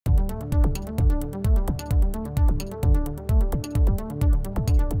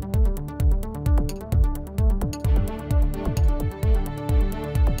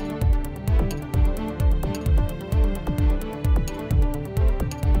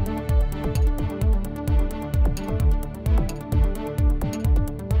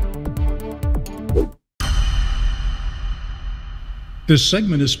This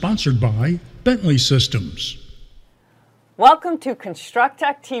segment is sponsored by Bentley Systems. Welcome to Construct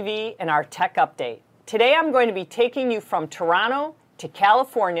Tech TV and our Tech Update. Today I'm going to be taking you from Toronto to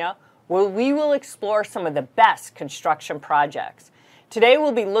California, where we will explore some of the best construction projects. Today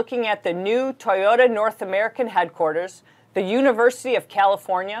we'll be looking at the new Toyota North American headquarters, the University of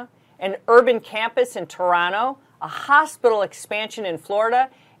California, an urban campus in Toronto, a hospital expansion in Florida,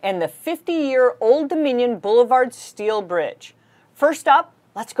 and the 50-year Old Dominion Boulevard Steel Bridge. First up,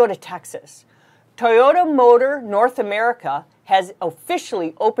 let's go to Texas. Toyota Motor North America has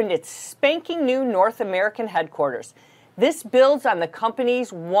officially opened its spanking new North American headquarters. This builds on the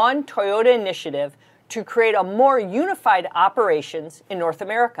company's One Toyota initiative to create a more unified operations in North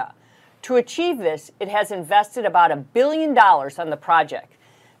America. To achieve this, it has invested about $1 billion on the project.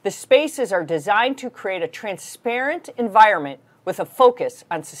 The spaces are designed to create a transparent environment with a focus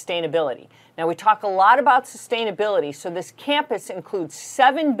on sustainability. Now, we talk a lot about sustainability, so this campus includes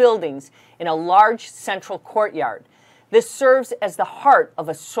 7 buildings in a large central courtyard. This serves as the heart of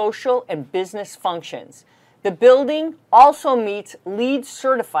a social and business functions. The building also meets LEED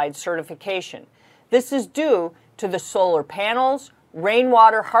certified certification. This is due to the solar panels,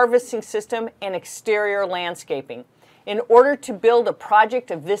 rainwater harvesting system, and exterior landscaping. In order to build a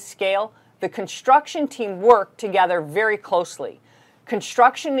project of this scale, the construction team worked together very closely.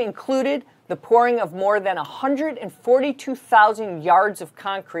 Construction included the pouring of more than 142,000 yards of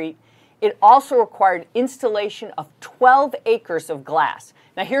concrete. It also required installation of 12 acres of glass.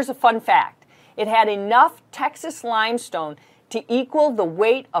 Now here's a fun fact. It had enough Texas limestone to equal the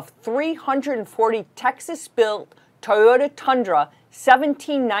weight of 340 Texas-built Toyota Tundra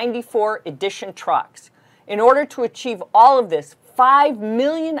 1794 edition trucks. In order to achieve all of this, 5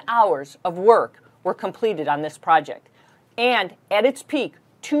 million hours of work were completed on this project. And at its peak,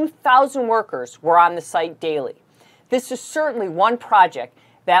 2,000 workers were on the site daily. This is certainly one project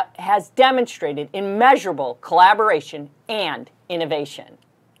that has demonstrated immeasurable collaboration and innovation.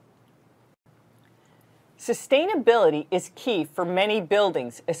 Sustainability is key for many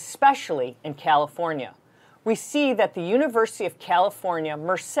buildings, especially in California. We see that the University of California,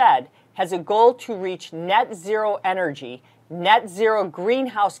 Merced, has a goal to reach net zero energy, net zero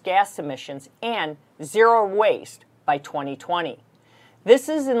greenhouse gas emissions, and zero waste by 2020. This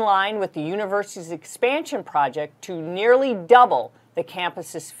is in line with the university's expansion project to nearly double the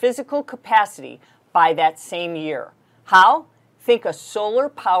campus's physical capacity by that same year. How? Think a solar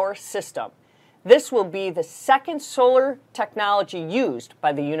power system. This will be the second solar technology used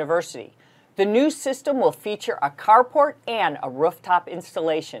by the university. The new system will feature a carport and a rooftop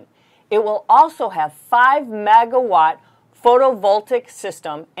installation. It will also have 5 megawatt photovoltaic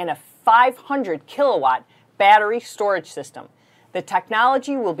system and a 500 kilowatt battery storage system. The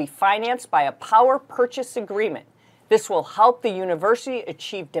technology will be financed by a power purchase agreement. This will help the university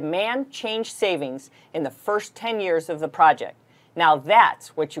achieve demand change savings in the first 10 years of the project. Now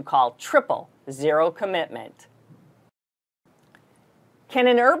that's what you call triple zero commitment. Can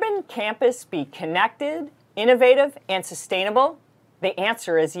an urban campus be connected, innovative, and sustainable? The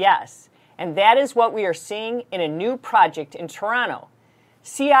answer is yes. And that is what we are seeing in a new project in Toronto.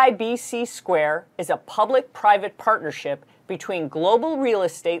 CIBC Square is a public-private partnership between global real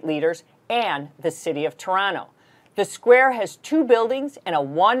estate leaders and the City of Toronto. The square has 2 buildings and a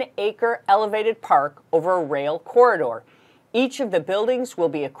 1-acre elevated park over a rail corridor. Each of the buildings will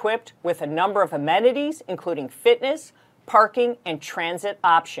be equipped with a number of amenities, including fitness, parking, and transit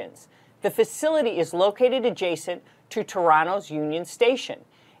options. The facility is located adjacent to Toronto's Union Station.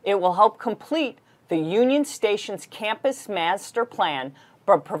 It will help complete the Union Station's campus master plan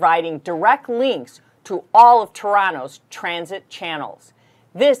by providing direct links to all of Toronto's transit channels.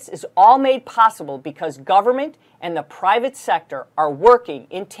 This is all made possible because government and the private sector are working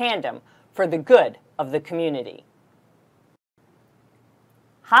in tandem for the good of the community.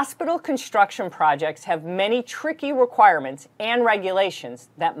 Hospital construction projects have many tricky requirements and regulations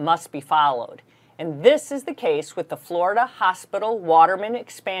that must be followed. And this is the case with the Florida Hospital Waterman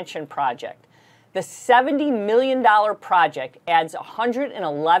Expansion Project. The $70 million project adds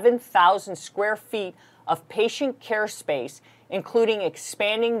 111,000 square feet of patient care space, including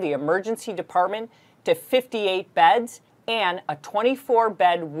expanding the emergency department to 58 beds and a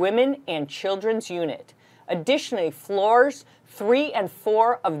 24-bed women and children's unit. Additionally, floors 3 and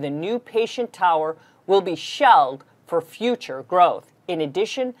 4 of the new patient tower will be shelved for future growth. In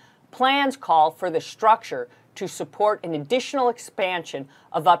addition, plans call for the structure to support an additional expansion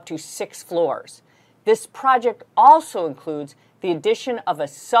of up to 6 floors. This project also includes the addition of a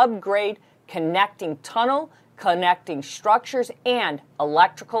subgrade connecting tunnel, connecting structures, and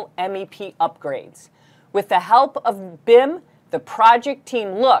electrical MEP upgrades. With the help of BIM, The project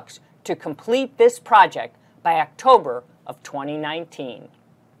team looks to complete this project by October of 2019.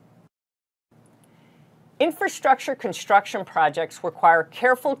 Infrastructure construction projects require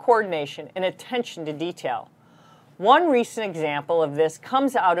careful coordination and attention to detail. One recent example of this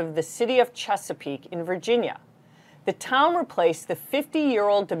comes out of the city of Chesapeake in Virginia. The town replaced the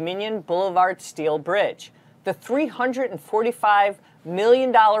 50-year-old Dominion Boulevard Steel Bridge. The $345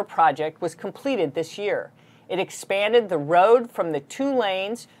 million project was completed this year. It expanded the road from the 2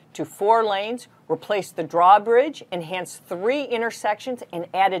 lanes to 4 lanes, replaced the drawbridge, enhanced 3 intersections, and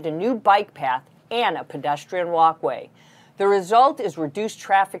added a new bike path and a pedestrian walkway. The result is reduced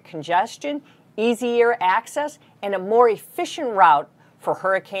traffic congestion, easier access, and a more efficient route for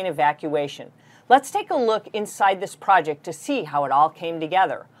hurricane evacuation. Let's take a look inside this project to see how it all came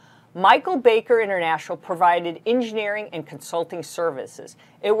together. Michael Baker International provided engineering and consulting services.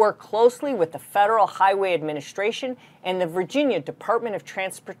 It worked closely with the Federal Highway Administration and the Virginia Department of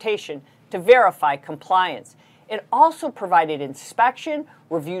Transportation to verify compliance. It also provided inspection,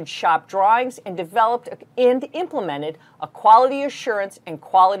 reviewed shop drawings, and developed and implemented a quality assurance and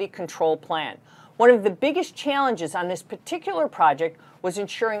quality control plan. One of the biggest challenges on this particular project was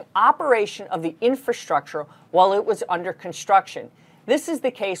ensuring operation of the infrastructure while it was under construction. This is the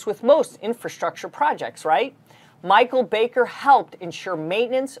case with most infrastructure projects, right? Michael Baker helped ensure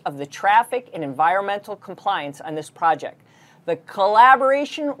maintenance of the traffic and environmental compliance on this project. The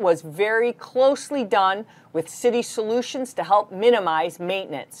collaboration was very closely done with City Solutions to help minimize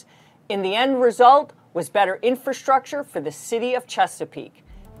maintenance. In the end result was better infrastructure for the city of Chesapeake.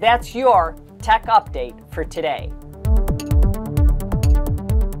 That's your tech update for today.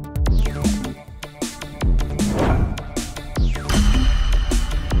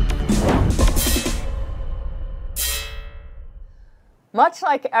 Much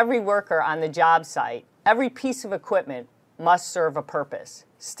like every worker on the job site, every piece of equipment must serve a purpose.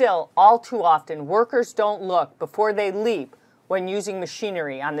 Still, all too often, workers don't look before they leap when using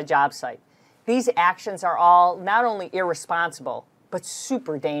machinery on the job site. These actions are all not only irresponsible, but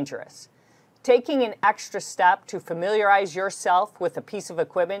super dangerous. Taking an extra step to familiarize yourself with a piece of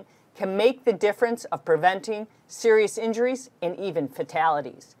equipment can make the difference of preventing serious injuries and even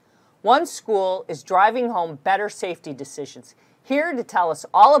fatalities. One school is driving home better safety decisions. Here to tell us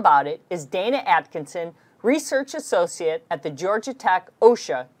all about it is Dana Atkinson, Research Associate at the Georgia Tech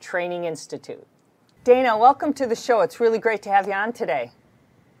OSHA Training Institute. Dana, welcome to the show. It's really great to have you on today.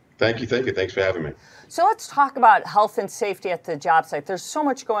 Thank you. Thanks for having me. So let's talk about health and safety at the job site. There's so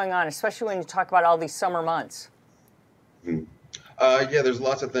much going on, especially when you talk about all these summer months. Yeah, there's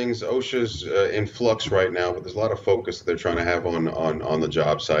lots of things. OSHA's in flux right now, but there's a lot of focus that they're trying to have on the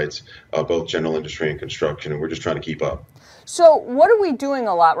job sites, both general industry and construction, and we're just trying to keep up. So what are we doing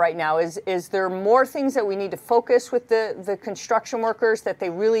a lot right now? Is there more things that we need to focus with the construction workers that they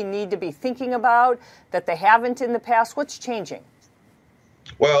really need to be thinking about that they haven't in the past? What's changing?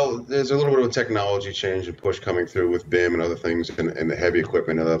 Well, there's a little bit of a technology change and push coming through with BIM and other things and the heavy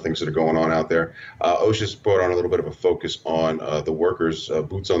equipment and other things that are going on out there. OSHA's brought on a little bit of a focus on the workers'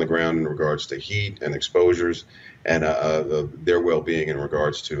 boots on the ground in regards to heat and exposures and their well-being in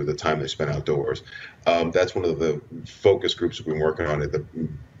regards to the time they spend outdoors. That's one of the focus groups we've been working on at the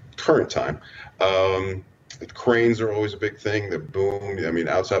current time. The cranes are always a big thing. The boom, I mean,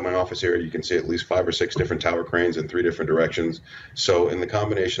 outside my office here, you can see at least 5 or 6 different tower cranes in 3 different directions. So in the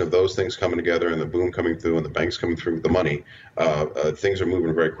combination of those things coming together and the boom coming through and the banks coming through with the money, things are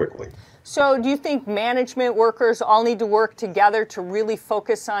moving very quickly. So do you think management workers all need to work together to really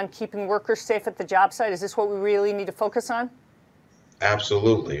focus on keeping workers safe at the job site? Is this what we really need to focus on?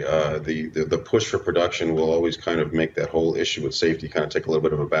 Absolutely. The push for production will always kind of make that whole issue with safety kind of take a little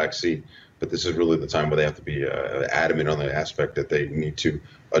bit of a backseat. But this is really the time where they have to be adamant on the aspect that they need to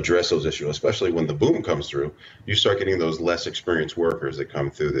address those issues, especially when the boom comes through. You start getting those less experienced workers that come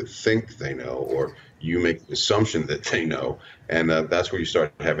through that think they know, or you make the assumption that they know, and that's where you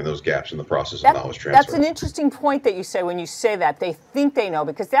start having those gaps in the process of knowledge transfer. That's an interesting point that you say when you say that. They think they know,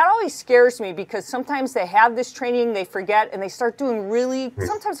 because that always scares me, because sometimes they have this training, they forget, and they start doing really,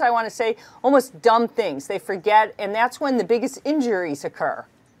 sometimes I want to say, almost dumb things. They forget, and that's when the biggest injuries occur.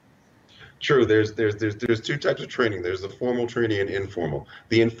 True. There's 2 types of training. There's the formal training and informal.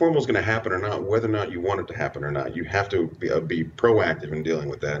 The informal is going to happen or not, whether or not you want it to happen or not. You have to be proactive in dealing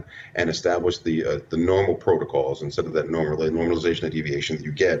with that and establish the normal protocols instead of that normalization and deviation that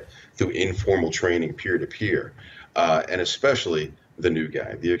you get through informal training peer to peer. And especially the new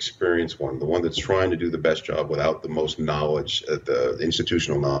guy, the experienced one, the one that's trying to do the best job without the most knowledge, the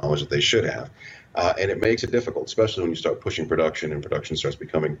institutional knowledge that they should have. And it makes it difficult, especially when you start pushing production and production starts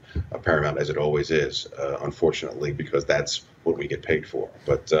becoming paramount, as it always is, unfortunately, because that's what we get paid for.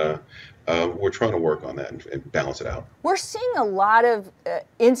 But we're trying to work on that and balance it out. We're seeing a lot of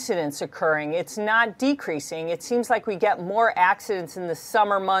incidents occurring. It's not decreasing. It seems like we get more accidents in the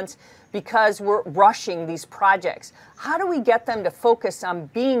summer months because we're rushing these projects. How do we get them to focus on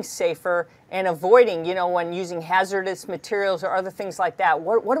being safer and avoiding, when using hazardous materials or other things like that?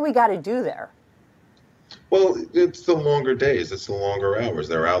 What do we got to do there? Well, it's the longer days. It's the longer hours.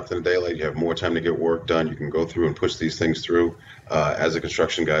 They're out in the daylight. You have more time to get work done. You can go through and push these things through. As the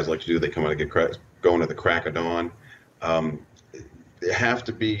construction guys like to do, they come out and get going at the crack of dawn. They have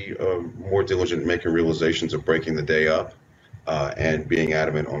to be more diligent in making realizations of breaking the day up and being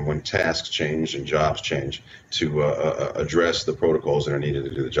adamant on when tasks change and jobs change to address the protocols that are needed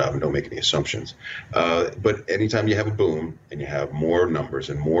to do the job and don't make any assumptions. But anytime you have a boom and you have more numbers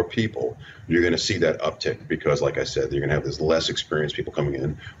and more people, you're going to see that uptick because, like I said, you're going to have this less experienced people coming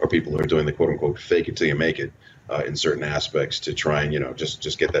in or people who are doing the quote-unquote fake it till you make it in certain aspects to try and,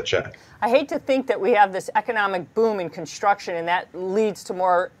 just get that check. I hate to think that we have this economic boom in construction and that leads to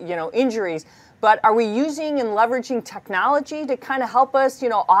more, injuries. But are we using and leveraging technology to kind of help us,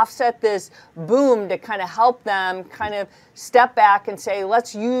 offset this boom, to kind of help them kind of step back and say,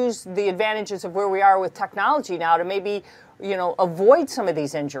 let's use the advantages of where we are with technology now to maybe, avoid some of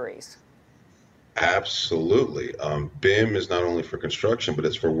these injuries? Absolutely. BIM is not only for construction, but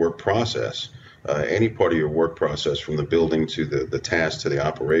it's for work process. Any part of your work process, from the building to the task to the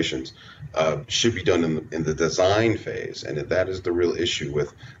operations, should be done in the design phase. And that is the real issue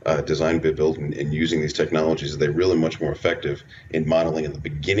with design, bid, build, and using these technologies. They're really much more effective in modeling in the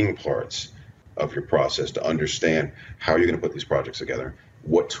beginning parts of your process to understand how you're going to put these projects together,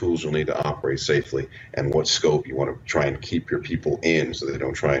 what tools you'll need to operate safely, and what scope you want to try and keep your people in so they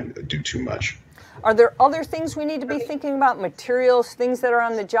don't try and do too much. Are there other things we need to be thinking about, materials, things that are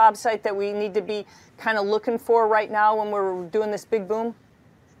on the job site that we need to be kind of looking for right now when we're doing this big boom?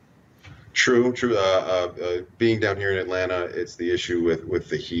 True. Being down here in Atlanta, it's the issue with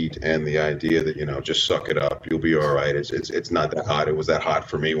the heat and the idea that, just suck it up. You'll be all right. It's not that hot. It was that hot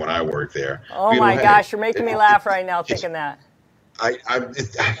for me when I worked there. Oh my gosh, you're making me laugh right now thinking that.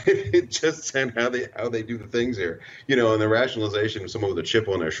 It just and how they do the things here, and the rationalization of someone with a chip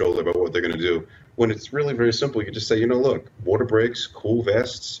on their shoulder about what they're going to do, when it's really very simple. You just say, look, water breaks, cool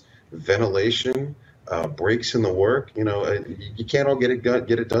vests, ventilation, breaks in the work. You can't all get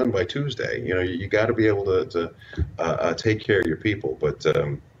it done by Tuesday. You got to be able to take care of your people. But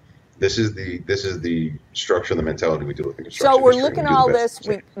this is the structure and the mentality we do with the construction. So we're looking at all this.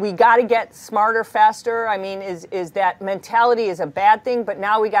 We got to get smarter, faster. I mean, is that mentality is a bad thing? But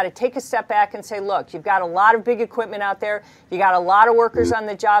now we got to take a step back and say, look, you've got a lot of big equipment out there. You got a lot of workers on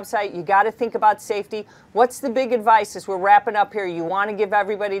the job site. You got to think about safety. What's the big advice as we're wrapping up here? You want to give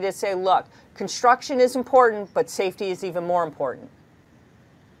everybody to say, look, construction is important, but safety is even more important.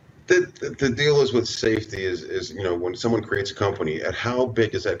 The deal is with safety is when someone creates a company, at how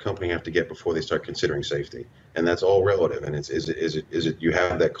big does that company have to get before they start considering safety? And that's all relative. And is it you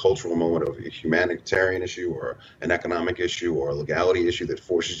have that cultural moment of a humanitarian issue or an economic issue or a legality issue that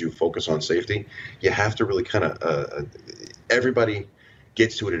forces you to focus on safety? You have to really kind of everybody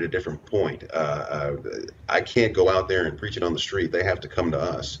gets to it at a different point. I can't go out there and preach it on the street. They have to come to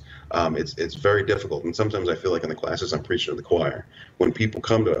us. It's very difficult, and sometimes I feel like in the classes I'm preaching to the choir. When people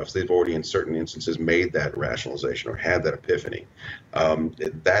come to us, they've already in certain instances made that rationalization or had that epiphany.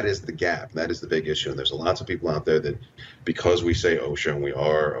 That is the gap. That is the big issue. And there's lots of people out there that, because we say OSHA and we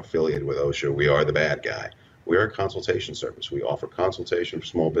are affiliated with OSHA, we are the bad guy. We are a consultation service. We offer consultation for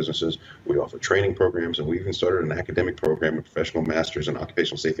small businesses. We offer training programs, and we even started an academic program of professional masters in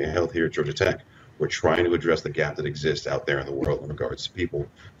occupational safety and health here at Georgia Tech. We're trying to address the gap that exists out there in the world in regards to people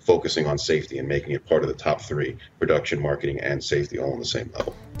focusing on safety and making it part of the top three: production, marketing, and safety, all on the same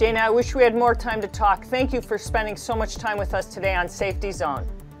level. Dana, I wish we had more time to talk. Thank you for spending so much time with us today on Safety Zone.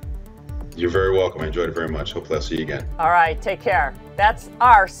 You're very welcome. I enjoyed it very much. Hopefully I'll see you again. All right, take care. That's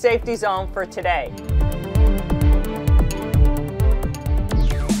our Safety Zone for today.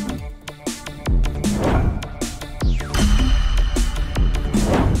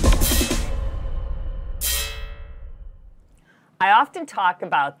 I often talk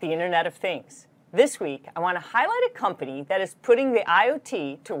about the Internet of Things. This week, I want to highlight a company that is putting the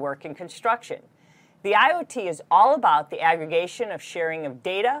IoT to work in construction. The IoT is all about the aggregation of sharing of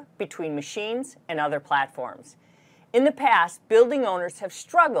data between machines and other platforms. In the past, building owners have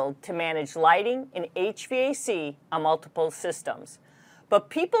struggled to manage lighting and HVAC on multiple systems. but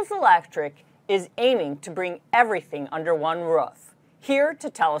Peoples Electric is aiming to bring everything under one roof. Here to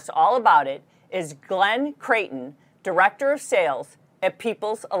tell us all about it is Glenn Creighton, Director of Sales at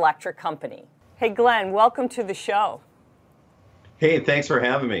Peoples Electric Company. Hey Glenn, welcome to the show. Hey, thanks for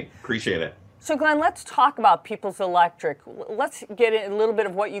having me. Appreciate it. So Glenn, let's talk about Peoples Electric. Let's get a little bit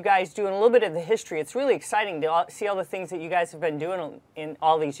of what you guys do and a little bit of the history. It's really exciting to see all the things that you guys have been doing in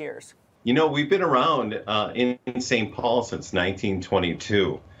all these years. You know, we've been around in St. Paul since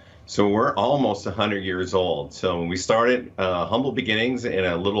 1922. So we're almost 100 years old. So we started humble beginnings in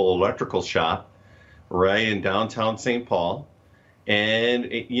a little electrical shop right in downtown St. Paul.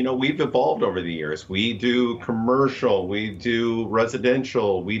 And, you know, we've evolved over the years. We do commercial, we do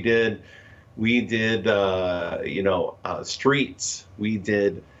residential, we did streets, we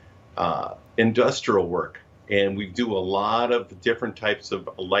did industrial work, and we do a lot of different types of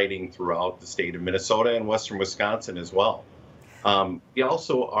lighting throughout the state of Minnesota and western Wisconsin as well. We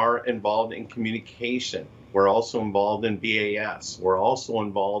also are involved in communication. We're also involved in BAS. We're also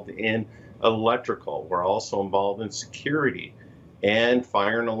involved in electrical. We're also involved in security and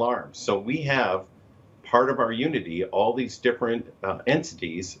fire and alarm. So we have part of our unity, all these different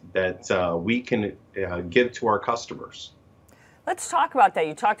entities that we can give to our customers. Let's talk about that.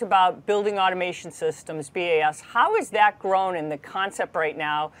 You talked about building automation systems, BAS. How has that grown in the concept right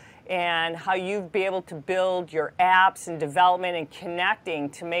now, and how you've been able to build your apps and development and connecting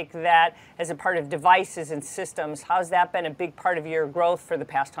to make that as a part of devices and systems? How's that been a big part of your growth for the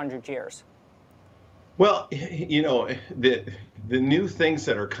past 100 years? Well, you know, the new things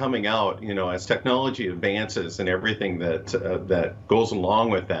that are coming out, you know, as technology advances and everything that goes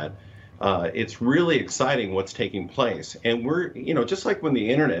along with that, it's really exciting what's taking place. And we're, you know, just like when the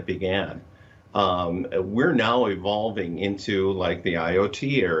internet began, we're now evolving into like the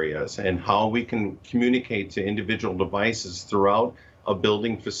IoT areas and how we can communicate to individual devices throughout a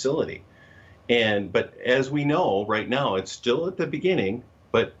building facility. But as we know right now, it's still at the beginning,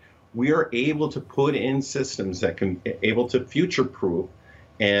 but we are able to put in systems that can able to future-proof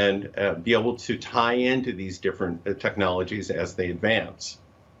and be able to tie into these different technologies as they advance.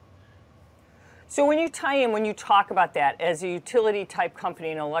 So when you tie in, when you talk about that as a utility type company,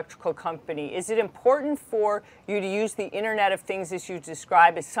 an electrical company, is it important for you to use the Internet of Things as you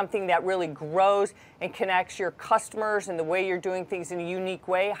describe as something that really grows and connects your customers and the way you're doing things in a unique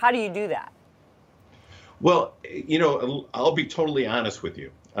way? How do you do that? Well, you know, I'll be totally honest with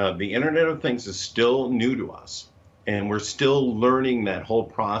you. The Internet of Things is still new to us, and we're still learning that whole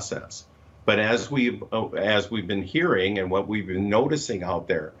process. But as we've been hearing and what we've been noticing out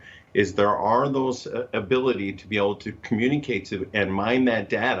there is there are those ability to be able to communicate to and mine that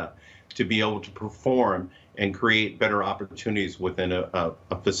data to be able to perform and create better opportunities within a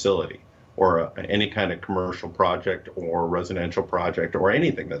facility or any kind of commercial project or residential project or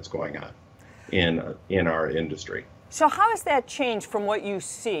anything that's going on in our industry. So how has that changed from what you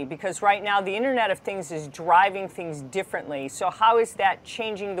see? Because right now the Internet of Things is driving things differently. So how is that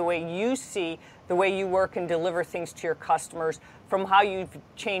changing the way you see, the way you work and deliver things to your customers from how you've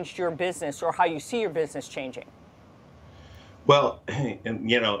changed your business or how you see your business changing? Well,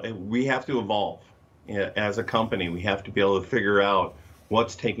 you know, we have to evolve. As a company, we have to be able to figure out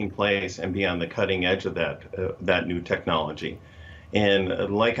what's taking place and be on the cutting edge of that new technology.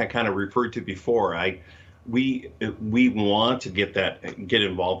 And like I kind of referred to before, we want to get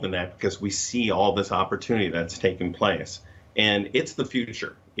involved in that because we see all this opportunity that's taking place, and it's the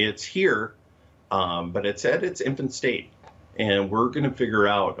future. It's here, but it's at its infant state, and we're going to figure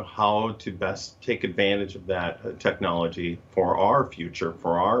out how to best take advantage of that technology for our future,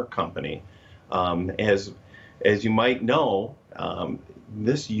 for our company. As you might know,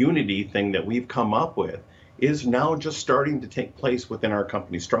 this unity thing that we've come up with is now just starting to take place within our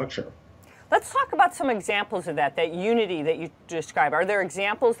company structure. Let's talk about some examples of that unity that you describe. Are there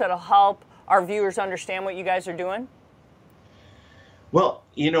examples that'll help our viewers understand what you guys are doing? Well,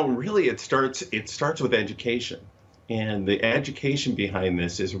 you know, really it starts with education. And the education behind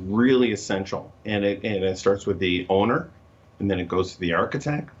this is really essential. And it starts with the owner, and then it goes to the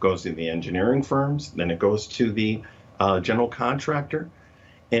architect, goes to the engineering firms, then it goes to the general contractor.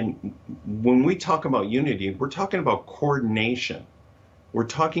 And when we talk about unity, we're talking about coordination. We're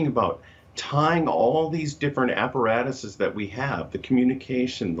talking about tying all these different apparatuses that we have, the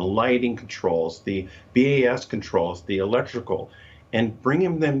communication, the lighting controls, the BAS controls, the electrical, and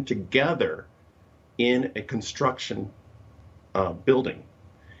bringing them together in a construction building.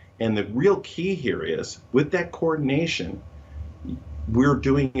 And the real key here is, with that coordination, we're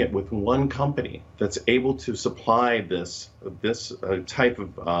doing it with one company that's able to supply this type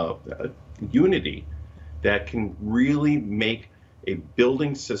of unity that can really make a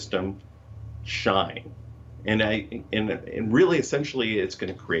building system shine. And really, essentially, it's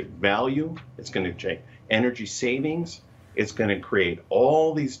going to create value. It's going to create energy savings. It's going to create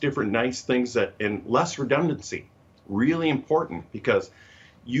all these different nice things and less redundancy. Really important, because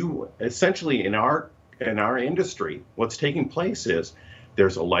you essentially in our industry, what's taking place is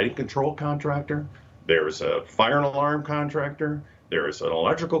there's a lighting control contractor, there's a fire and alarm contractor, there's an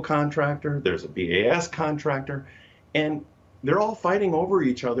electrical contractor, there's a BAS contractor, and they're all fighting over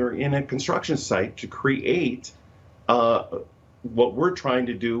each other in a construction site to create what we're trying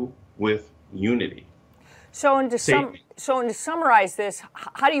to do with unity. So to summarize this,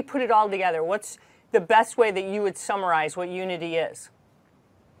 how do you put it all together? What's the best way that you would summarize what unity is?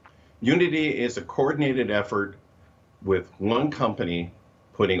 Unity is a coordinated effort with one company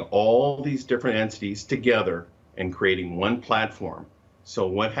putting all these different entities together and creating one platform. So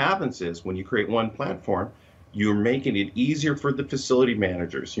what happens is when you create one platform, you're making it easier for the facility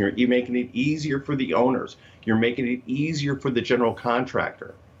managers. You're making it easier for the owners. You're making it easier for the general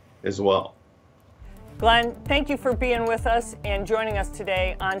contractor as well. Glenn, thank you for being with us and joining us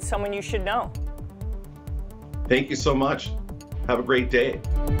today on Someone You Should Know. Thank you so much. Have a great day.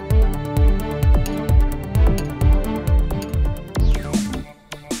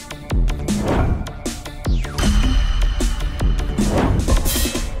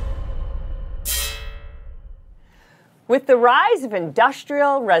 With the rise of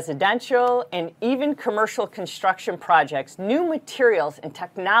industrial, residential, and even commercial construction projects, new materials and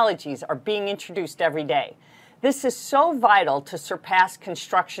technologies are being introduced every day. This is so vital to surpass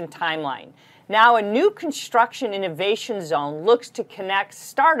construction timeline. Now, a new construction innovation zone looks to connect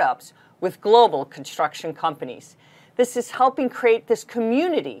startups with global construction companies. This is helping create this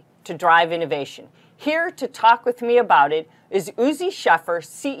community to drive innovation. Here to talk with me about it is Uzi Sheffer,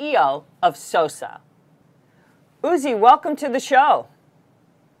 CEO of SOSA. Uzi, welcome to the show.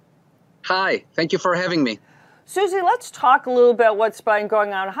 Hi, thank you for having me. Susie, let's talk a little bit what's been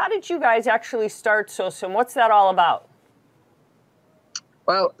going on. How did you guys actually start SOSA, and what's that all about?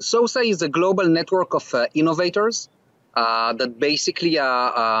 Well, SOSA is a global network of innovators that basically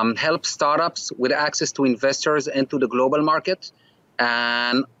help startups with access to investors and to the global market.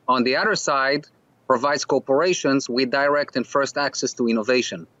 And on the other side, provides corporations with direct and first access to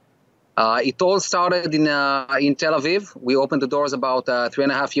innovation. It all started in Tel Aviv. We opened the doors about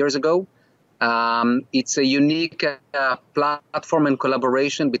 3.5 years ago. It's a unique platform and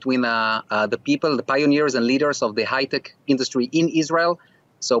collaboration between the people, the pioneers and leaders of the high-tech industry in Israel.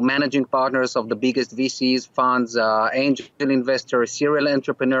 So managing partners of the biggest VCs, funds, angel investors, serial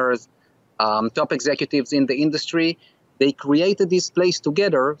entrepreneurs, top executives in the industry. They created this place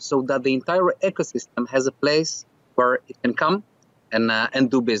together so that the entire ecosystem has a place where it can come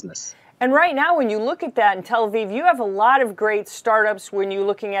and do business. And right now, when you look at that in Tel Aviv, you have a lot of great startups when you're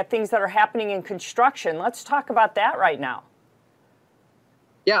looking at things that are happening in construction. Let's talk about that right now.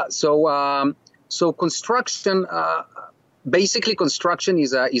 Yeah, so construction, basically construction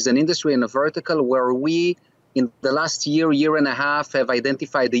is an industry and a vertical where we, in the last year and a half, have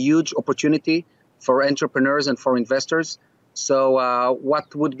identified a huge opportunity for entrepreneurs and for investors. So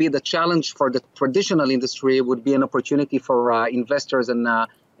what would be the challenge for the traditional industry would be an opportunity for investors and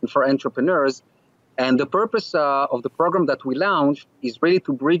for entrepreneurs. And the purpose of the program that we launched is really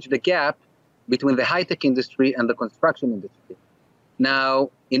to bridge the gap between the high-tech industry and the construction industry. Now,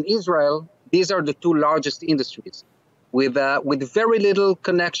 in Israel, these are the two largest industries with very little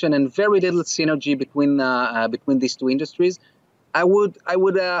connection and very little synergy between these two industries. I would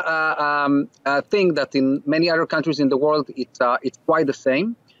think that in many other countries in the world, it's quite the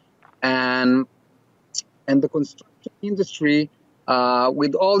same. And the construction industry,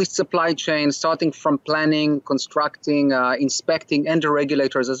 with all its supply chain, starting from planning, constructing, inspecting, and the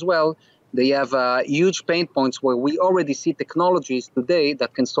regulators as well, they have huge pain points where we already see technologies today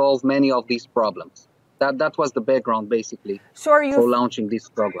that can solve many of these problems. That was the background, basically, for launching this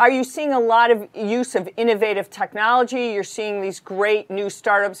program. Are you seeing a lot of use of innovative technology? You're seeing these great new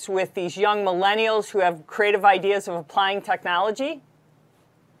startups with these young millennials who have creative ideas of applying technology?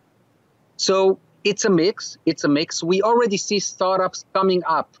 So it's a mix. It's a mix. We already see startups coming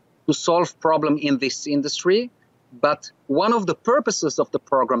up to solve problems in this industry. But one of the purposes of the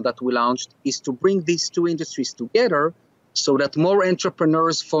program that we launched is to bring these two industries together so that more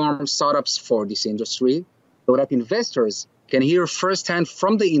entrepreneurs form startups for this industry, so that investors can hear firsthand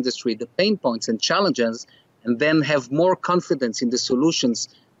from the industry the pain points and challenges, and then have more confidence in the solutions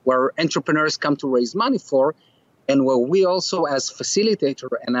where entrepreneurs come to raise money for, and where we also, as facilitator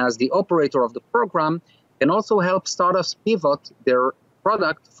and as the operator of the program, can also help startups pivot their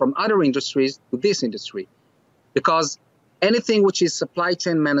product from other industries to this industry. Because anything which is supply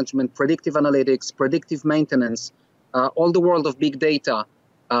chain management, predictive analytics, predictive maintenance, all the world of big data,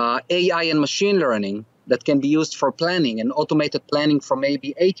 AI and machine learning that can be used for planning and automated planning for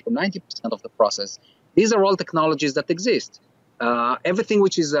maybe 80 or 90% of the process. These are all technologies that exist. Everything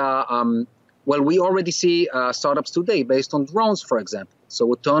which is, well, we already see startups today based on drones, for example.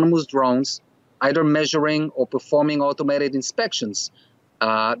 So autonomous drones, either measuring or performing automated inspections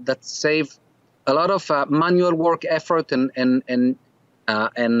that save a lot of manual work effort and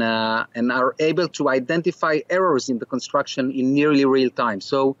are able to identify errors in the construction in nearly real time.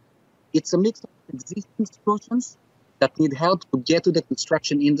 So it's a mix of existing solutions that need help to get to the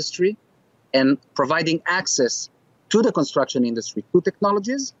construction industry and providing access to the construction industry to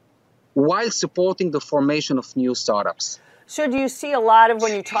technologies while supporting the formation of new startups. So do you see a lot of,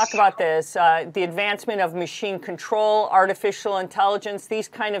 when you talk about this, the advancement of machine control, artificial intelligence, these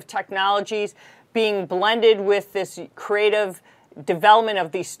kind of technologies being blended with this creative development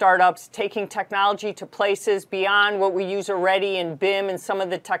of these startups, taking technology to places beyond what we use already in BIM and some of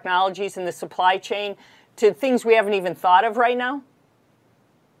the technologies in the supply chain to things we haven't even thought of right now?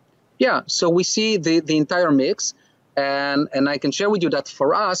 Yeah, so we see the entire mix. And I can share with you that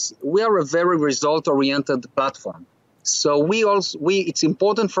for us, we are a very result-oriented platform. So it's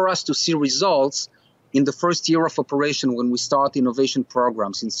important for us to see results in the first year of operation when we start innovation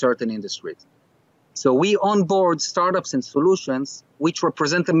programs in certain industries. So we onboard startups and solutions which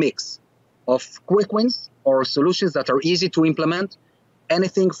represent a mix of quick wins or solutions that are easy to implement,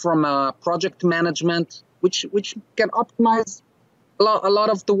 anything from project management, which can optimize a lot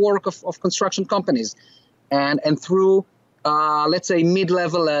of the work of construction companies, and through, let's say,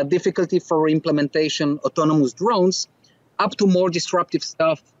 mid-level difficulty for implementation, autonomous drones, up to more disruptive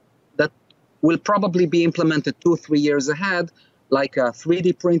stuff that will probably be implemented 2 or 3 years ahead, like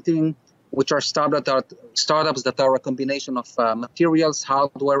 3D printing, which are startups that are a combination of materials,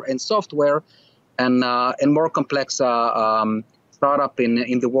 hardware, and software, and more complex startup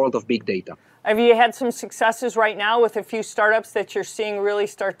in the world of big data. Have you had some successes right now with a few startups that you're seeing really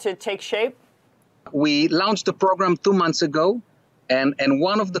start to take shape? We launched the program 2 months ago, and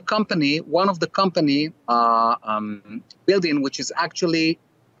one of the company building, which is actually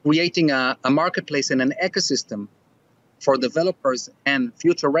creating a marketplace and an ecosystem for developers and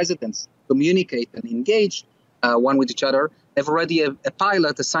future residents to communicate and engage one with each other, have already a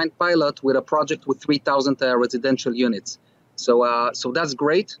signed pilot with a project with 3,000 residential units. So that's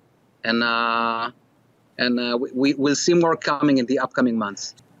great, and we'll see more coming in the upcoming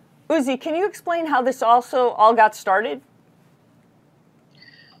months. Uzi, can you explain how this all got started?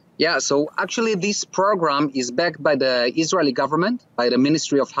 Yeah, so actually this program is backed by the Israeli government, by the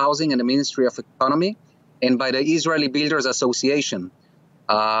Ministry of Housing and the Ministry of Economy, and by the Israeli Builders Association.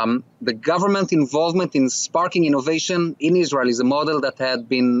 The government involvement in sparking innovation in Israel is a model that had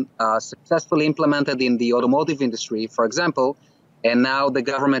been successfully implemented in the automotive industry, for example, and now the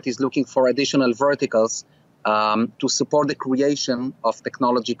government is looking for additional verticals to support the creation of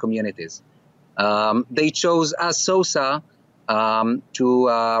technology communities. They chose as SOSA to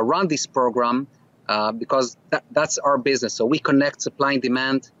run this program because that's our business. So we connect supply and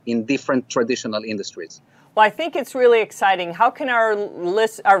demand in different traditional industries. Well, I think it's really exciting. How can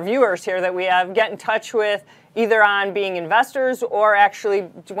our viewers here that we have get in touch with either on being investors or actually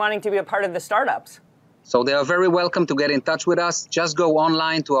wanting to be a part of the startups? So they are very welcome to get in touch with us. Just go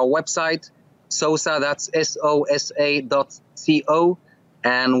online to our website, SOSA, that's SOSA.co,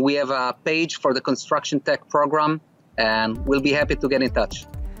 and we have a page for the construction tech program, and we'll be happy to get in touch.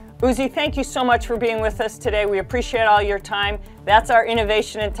 Uzi, thank you so much for being with us today. We appreciate all your time. That's our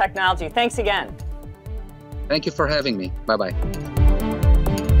innovation and technology. Thanks again. Thank you for having me. Bye-bye.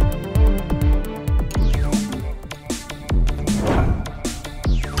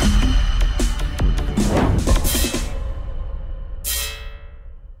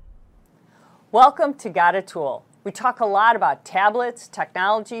 Welcome to Got a Tool. We talk a lot about tablets,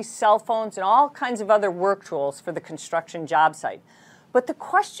 technology, cell phones, and all kinds of other work tools for the construction job site. But the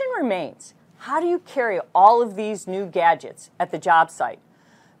question remains, how do you carry all of these new gadgets at the job site?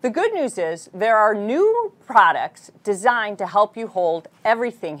 The good news is there are new products designed to help you hold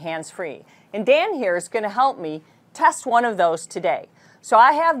everything hands-free. And Dan here is going to help me test one of those today. So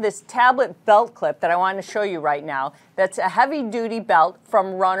I have this tablet belt clip that I want to show you right now. That's a heavy-duty belt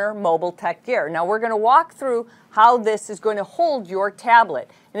from Runner Mobile Tech Gear. Now we're going to walk through how this is going to hold your tablet.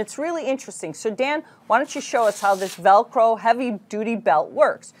 And it's really interesting. So Dan, why don't you show us how this Velcro heavy-duty belt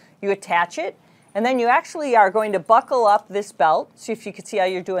works? You attach it, and then you actually are going to buckle up this belt. See if you can see how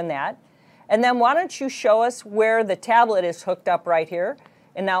you're doing that. And then why don't you show us where the tablet is hooked up right here.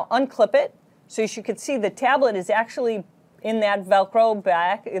 And now unclip it. So as you can see, the tablet is actually in that Velcro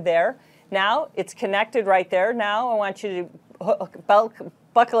back there. Now it's connected right there. Now I want you to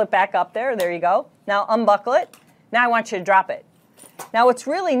buckle it back up there. There you go. Now unbuckle it. Now I want you to drop it. Now what's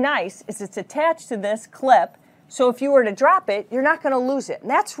really nice is it's attached to this clip, so if you were to drop it, you're not going to lose it. And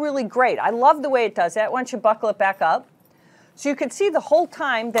that's really great. I love the way it does that. Once you buckle it back up, so you can see the whole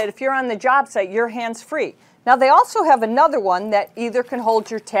time that if you're on the job site, you're hands-free. Now they also have another one that either can hold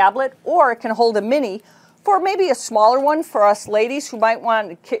your tablet or it can hold a mini for maybe a smaller one for us ladies who might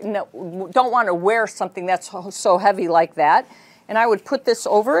don't want to wear something that's so heavy like that. And I would put this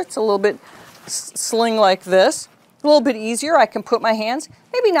over. It's a little bit sling like this. A little bit easier. I can put my hands,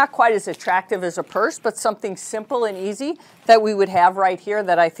 maybe not quite as attractive as a purse, but something simple and easy that we would have right here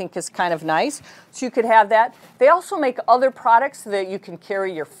that I think is kind of nice. So you could have that. They also make other products so that you can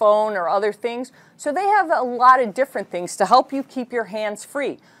carry your phone or other things. So they have a lot of different things to help you keep your hands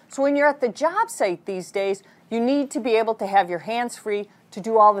free. So when you're at the job site these days, you need to be able to have your hands free to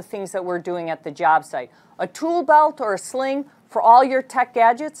do all the things that we're doing at the job site. A tool belt or a sling for all your tech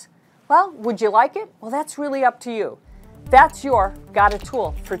gadgets. Well, would you like it? Well, that's really up to you. That's your Got a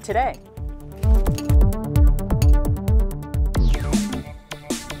Tool for today.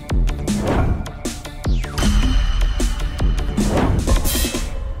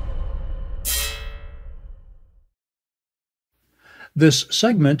 This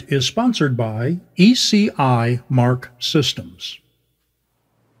segment is sponsored by ECI Mark Systems.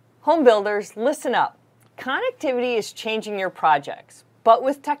 Home builders, listen up. Connectivity is changing your projects. But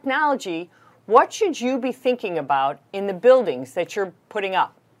with technology, what should you be thinking about in the buildings that you're putting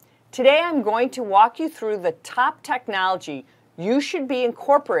up? Today I'm going to walk you through the top technology you should be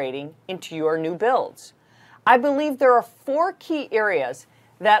incorporating into your new builds. I believe there are 4 key areas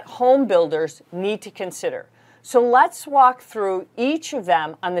that home builders need to consider. So let's walk through each of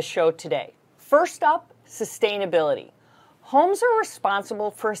them on the show today. First up, sustainability. Homes are responsible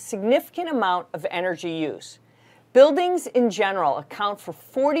for a significant amount of energy use. Buildings in general account for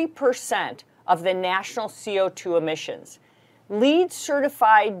 40% of the national CO2 emissions. LEED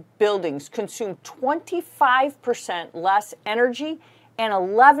certified buildings consume 25% less energy and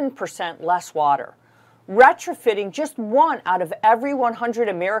 11% less water. Retrofitting just 1 out of every 100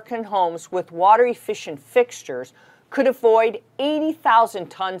 American homes with water-efficient fixtures could avoid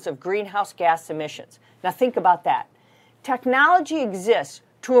 80,000 tons of greenhouse gas emissions. Now think about that. Technology exists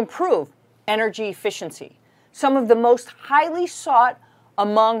to improve energy efficiency. Some of the most highly sought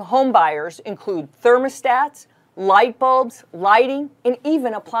among home buyers include thermostats, light bulbs, lighting, and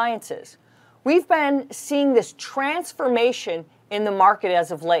even appliances. We've been seeing this transformation in the market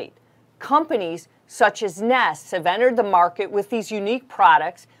as of late. Companies such as Nest have entered the market with these unique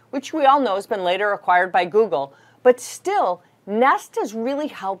products, which we all know has been later acquired by Google, but still, Nest has really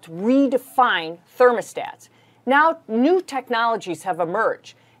helped redefine thermostats. Now, new technologies have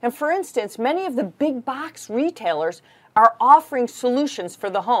emerged. And for instance, many of the big box retailers are offering solutions for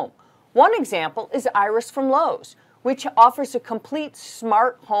the home. One example is Iris from Lowe's, which offers a complete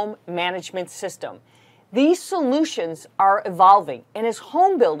smart home management system. These solutions are evolving, and as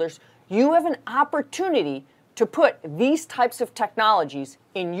home builders, you have an opportunity to put these types of technologies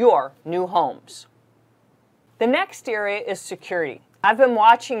in your new homes. The next area is security. I've been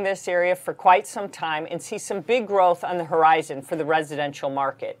watching this area for quite some time and see some big growth on the horizon for the residential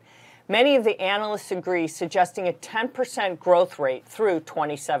market. Many of the analysts agree, suggesting a 10% growth rate through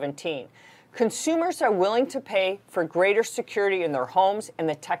 2017. Consumers are willing to pay for greater security in their homes and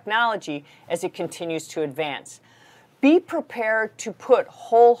the technology as it continues to advance. Be prepared to put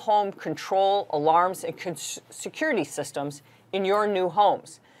whole home control, alarms, and security systems in your new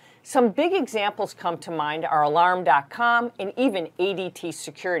homes. Some big examples come to mind are Alarm.com and even ADT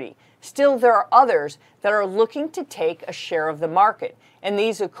Security. Still, there are others that are looking to take a share of the market, and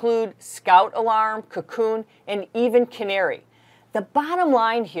these include Scout Alarm, Cocoon, and even Canary. The bottom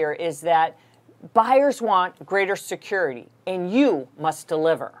line here is that buyers want greater security, and you must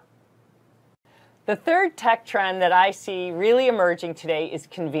deliver. The third tech trend that I see really emerging today is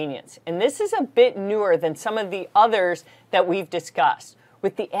convenience, and this is a bit newer than some of the others that we've discussed.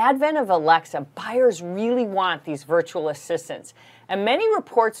 With the advent of Alexa, buyers really want these virtual assistants. And many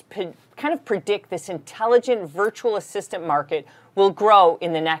reports kind of predict this intelligent virtual assistant market will grow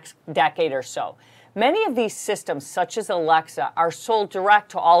in the next decade or so. Many of these systems, such as Alexa, are sold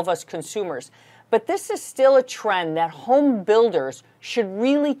direct to all of us consumers. But this is still a trend that home builders should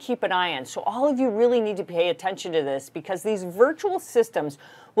really keep an eye on. So all of you really need to pay attention to this, because these virtual systems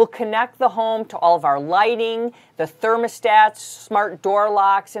will connect the home to all of our lighting, the thermostats, smart door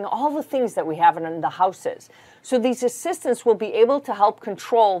locks, and all the things that we have in the houses. So these assistants will be able to help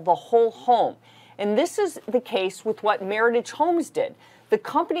control the whole home. And this is the case with what Meritage Homes did. The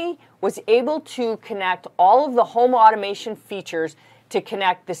company was able to connect all of the home automation features to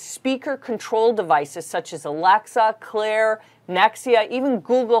connect the speaker control devices such as Alexa, Claire, Nexia, even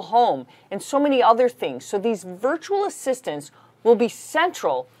Google Home, and so many other things. So these virtual assistants will be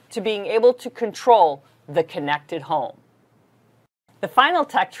central to being able to control the connected home. The final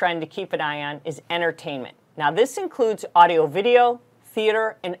tech trend to keep an eye on is entertainment. Now this includes audio, video,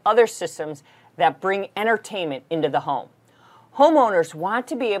 theater, and other systems that bring entertainment into the home. Homeowners want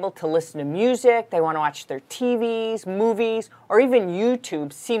to be able to listen to music, they want to watch their TVs, movies, or even YouTube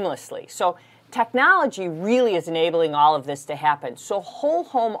seamlessly. So technology really is enabling all of this to happen. So whole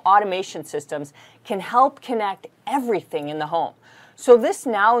home automation systems can help connect everything in the home. So this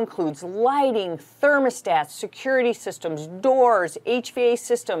now includes lighting, thermostats, security systems, doors, HVAC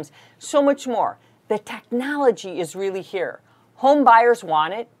systems, so much more. The technology is really here. Home buyers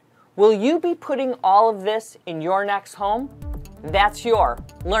want it. Will you be putting all of this in your next home? That's your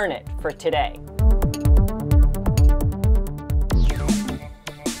Learn It for today.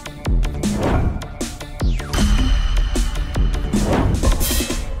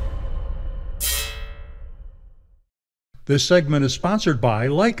 This segment is sponsored by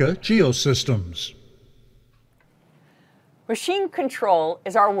Leica Geosystems. Machine control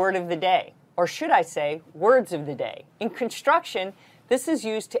is our word of the day, or should I say, words of the day. In construction, this is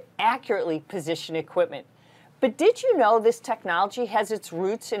used to accurately position equipment. But did you know this technology has its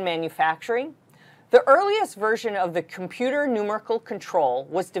roots in manufacturing? The earliest version of the computer numerical control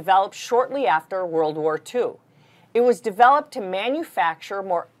was developed shortly after World War II. It was developed to manufacture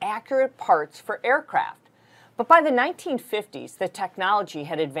more accurate parts for aircraft. But by the 1950s, the technology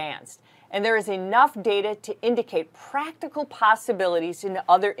had advanced, and there is enough data to indicate practical possibilities in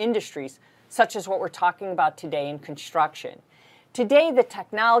other industries, such as what we're talking about today in construction. Today, the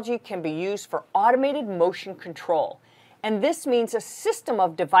technology can be used for automated motion control, and this means a system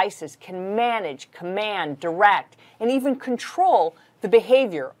of devices can manage, command, direct, and even control the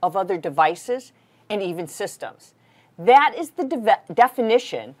behavior of other devices and even systems. That is the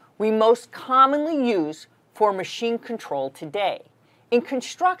definition we most commonly use for machine control today. In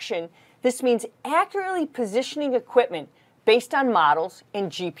construction, this means accurately positioning equipment based on models and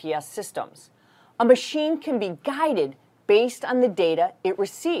GPS systems. A machine can be guided based on the data it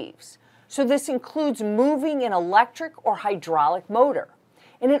receives. So this includes moving an electric or hydraulic motor.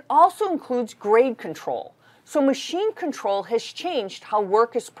 And it also includes grade control. So machine control has changed how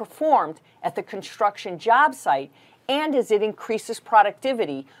work is performed at the construction job site, and as it increases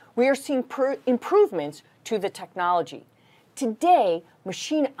productivity, we are seeing improvements to the technology. Today,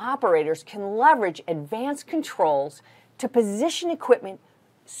 machine operators can leverage advanced controls to position equipment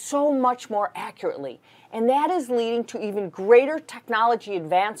so much more accurately, and that is leading to even greater technology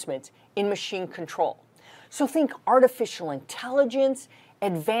advancements in machine control. So think artificial intelligence,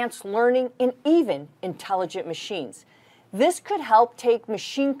 advanced learning, and even intelligent machines. This could help take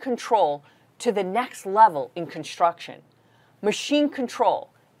machine control to the next level in construction. Machine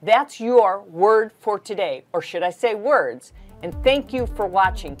control, that's your word for today, or should I say words, and thank you for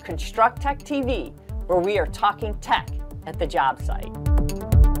watching Construct Tech TV, where we are talking tech at the job site.